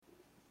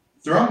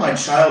Throughout my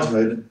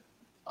childhood,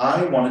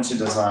 I wanted to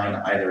design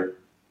either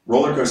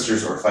roller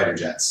coasters or fighter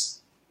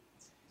jets.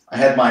 I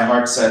had my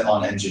heart set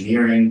on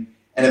engineering,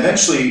 and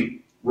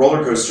eventually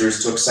roller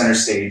coasters took center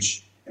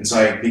stage, and so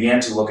I began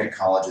to look at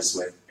colleges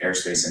with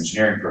aerospace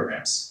engineering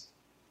programs.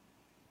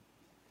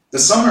 The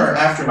summer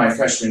after my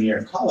freshman year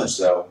of college,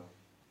 though,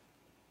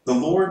 the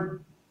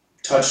Lord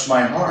touched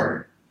my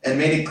heart and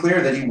made it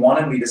clear that He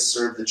wanted me to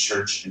serve the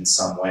church in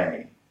some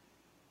way.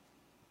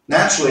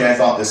 Naturally, I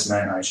thought this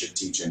meant I should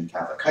teach in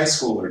Catholic high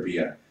school or be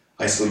a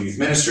high school youth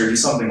minister, do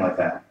something like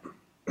that.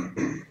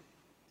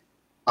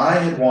 I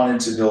had wanted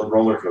to build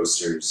roller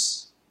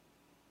coasters,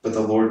 but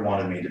the Lord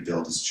wanted me to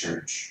build His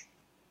church.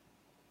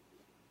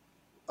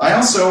 I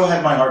also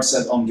had my heart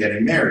set on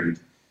getting married.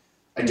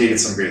 I dated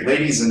some great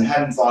ladies and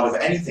hadn't thought of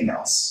anything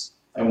else.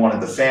 I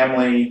wanted the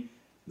family,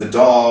 the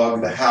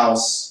dog, the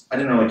house. I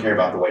didn't really care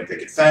about the white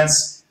picket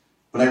fence,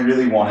 but I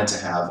really wanted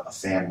to have a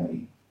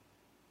family.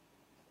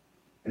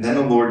 And then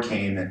the Lord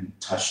came and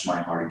touched my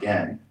heart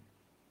again.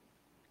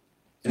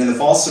 And in the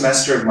fall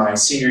semester of my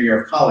senior year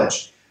of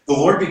college, the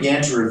Lord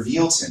began to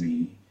reveal to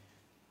me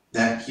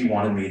that He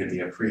wanted me to be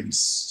a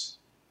priest.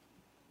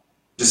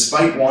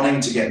 Despite wanting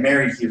to get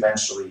married, He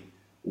eventually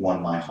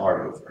won my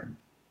heart over.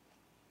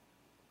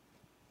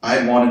 I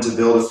had wanted to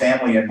build a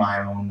family in my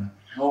own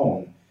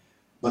home,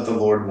 but the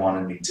Lord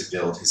wanted me to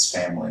build His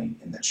family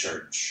in the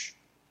church.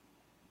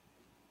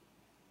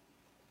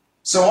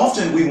 So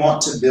often we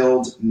want to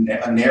build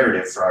a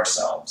narrative for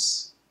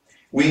ourselves.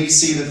 We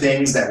see the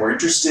things that we're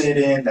interested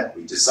in, that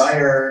we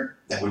desire,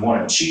 that we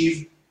want to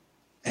achieve,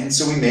 and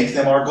so we make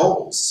them our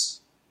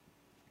goals.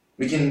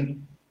 We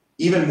can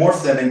even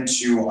morph them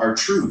into our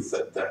truth,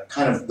 the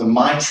kind of the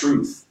my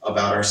truth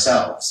about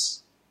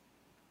ourselves.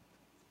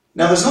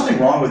 Now, there's nothing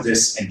wrong with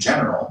this in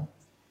general,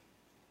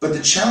 but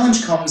the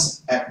challenge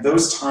comes at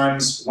those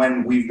times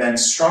when we've been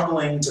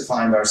struggling to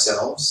find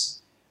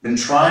ourselves, been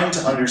trying to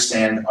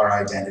understand our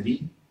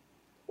identity,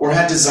 or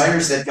had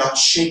desires that got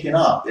shaken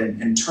up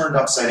and turned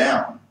upside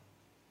down.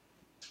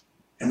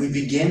 And we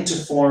begin to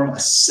form a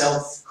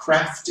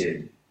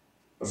self-crafted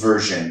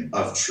version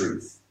of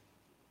truth,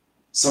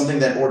 something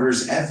that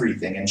orders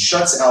everything and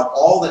shuts out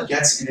all that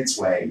gets in its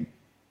way,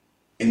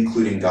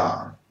 including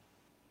God.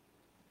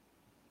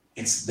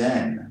 It's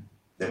then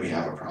that we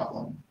have a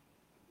problem.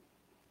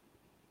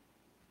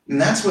 And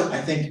that's what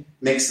I think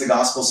makes the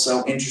gospel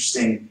so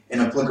interesting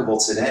and applicable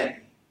today.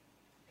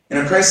 You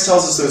know, Christ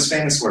tells us those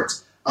famous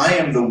words, "I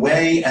am the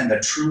way and the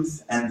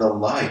truth and the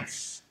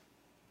life,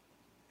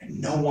 and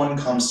no one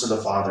comes to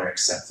the Father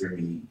except through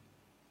me."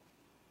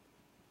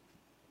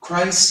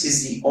 Christ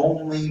is the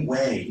only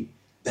way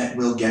that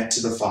we'll get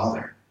to the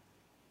Father.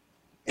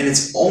 And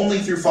it's only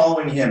through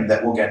following Him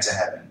that we'll get to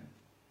heaven.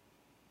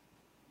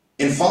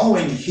 In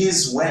following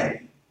His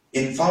way,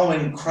 in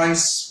following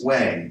Christ's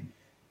way,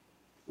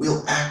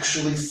 we'll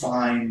actually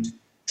find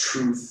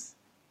truth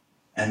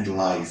and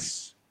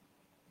life.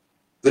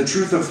 The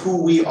truth of who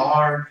we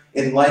are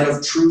in light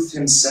of truth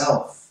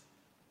Himself.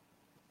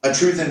 A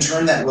truth in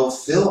turn that will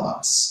fill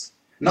us,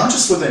 not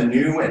just with a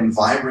new and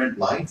vibrant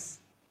life,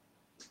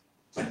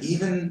 but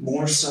even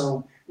more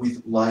so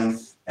with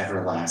life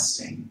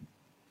everlasting.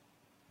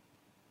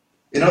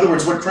 In other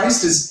words, what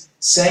Christ is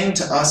saying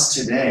to us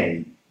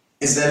today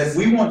is that if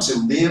we want to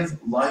live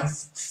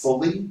life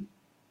fully,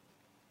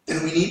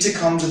 then we need to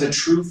come to the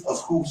truth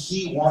of who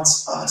He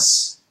wants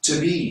us to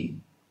be.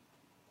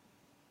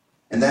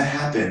 And that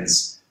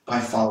happens by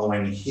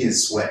following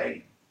His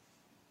way.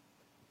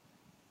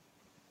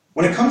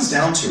 When it comes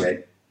down to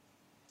it,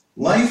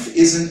 life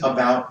isn't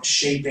about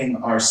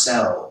shaping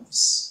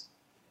ourselves.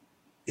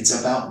 It's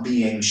about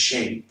being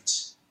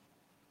shaped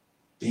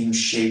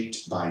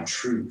by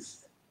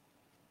truth.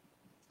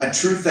 A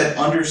truth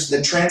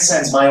that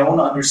transcends my own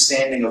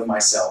understanding of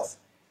myself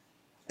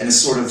and a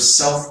sort of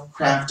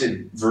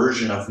self-crafted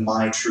version of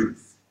my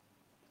truth.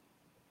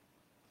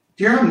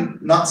 Here I'm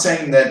not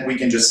saying that we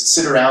can just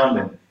sit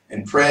around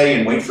and pray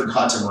and wait for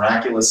God to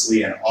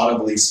miraculously and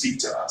audibly speak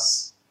to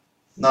us.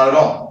 Not at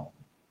all.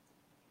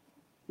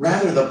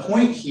 Rather, the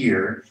point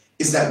here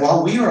is that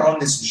while we are on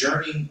this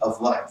journey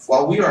of life,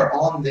 while we are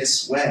on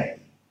this way,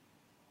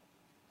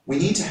 we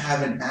need to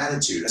have an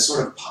attitude, a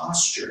sort of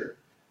posture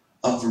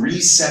of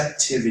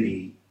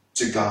receptivity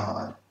to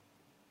God.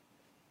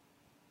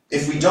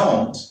 If we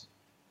don't,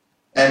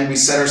 and we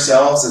set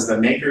ourselves as the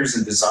makers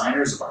and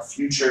designers of our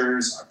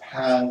futures, our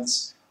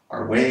paths,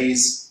 our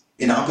ways,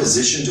 in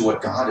opposition to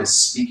what God is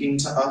speaking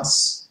to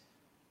us,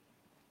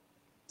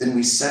 then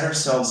we set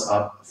ourselves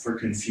up for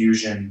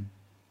confusion,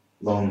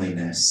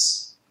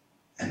 loneliness,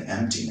 and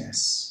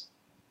emptiness.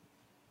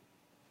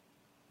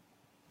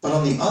 But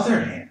on the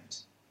other hand,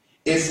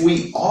 if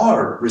we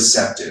are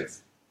receptive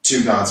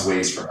to God's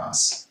ways for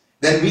us,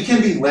 then we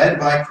can be led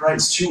by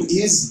Christ, who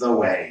is the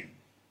way,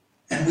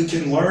 and we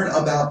can learn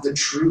about the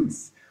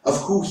truth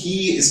of who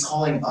He is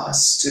calling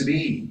us to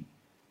be,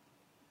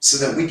 so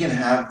that we can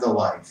have the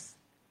life,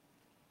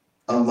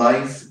 a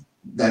life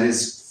that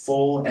is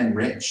full and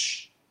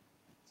rich,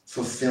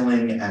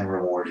 fulfilling and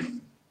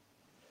rewarding.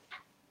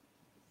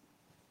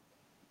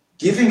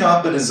 Giving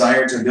up a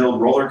desire to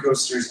build roller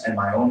coasters and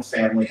my own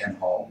family and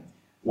home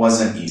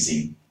wasn't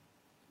easy.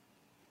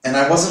 And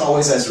I wasn't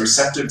always as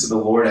receptive to the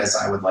Lord as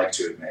I would like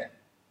to admit.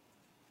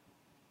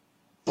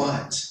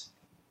 But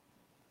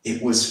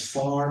it was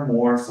far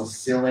more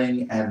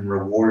fulfilling and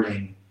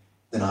rewarding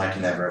than I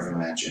can ever have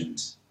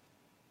imagined.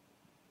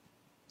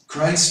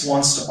 Christ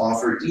wants to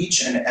offer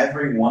each and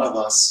every one of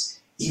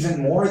us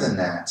even more than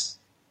that.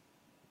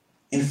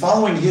 In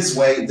following his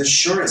way, the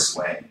surest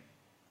way,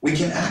 we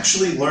can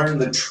actually learn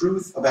the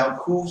truth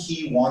about who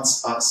he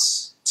wants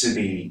us to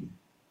be,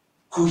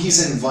 who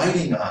he's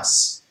inviting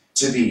us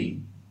to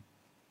be.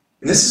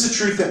 And this is a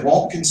truth that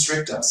won't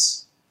constrict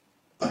us,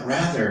 but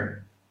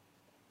rather,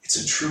 it's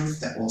a truth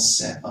that will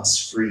set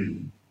us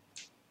free.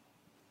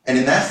 And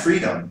in that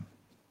freedom,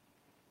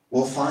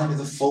 we'll find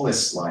the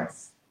fullest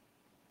life.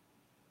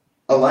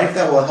 A life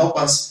that will help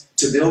us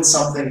to build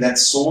something that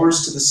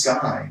soars to the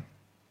sky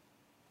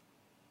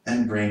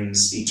and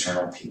brings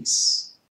eternal peace.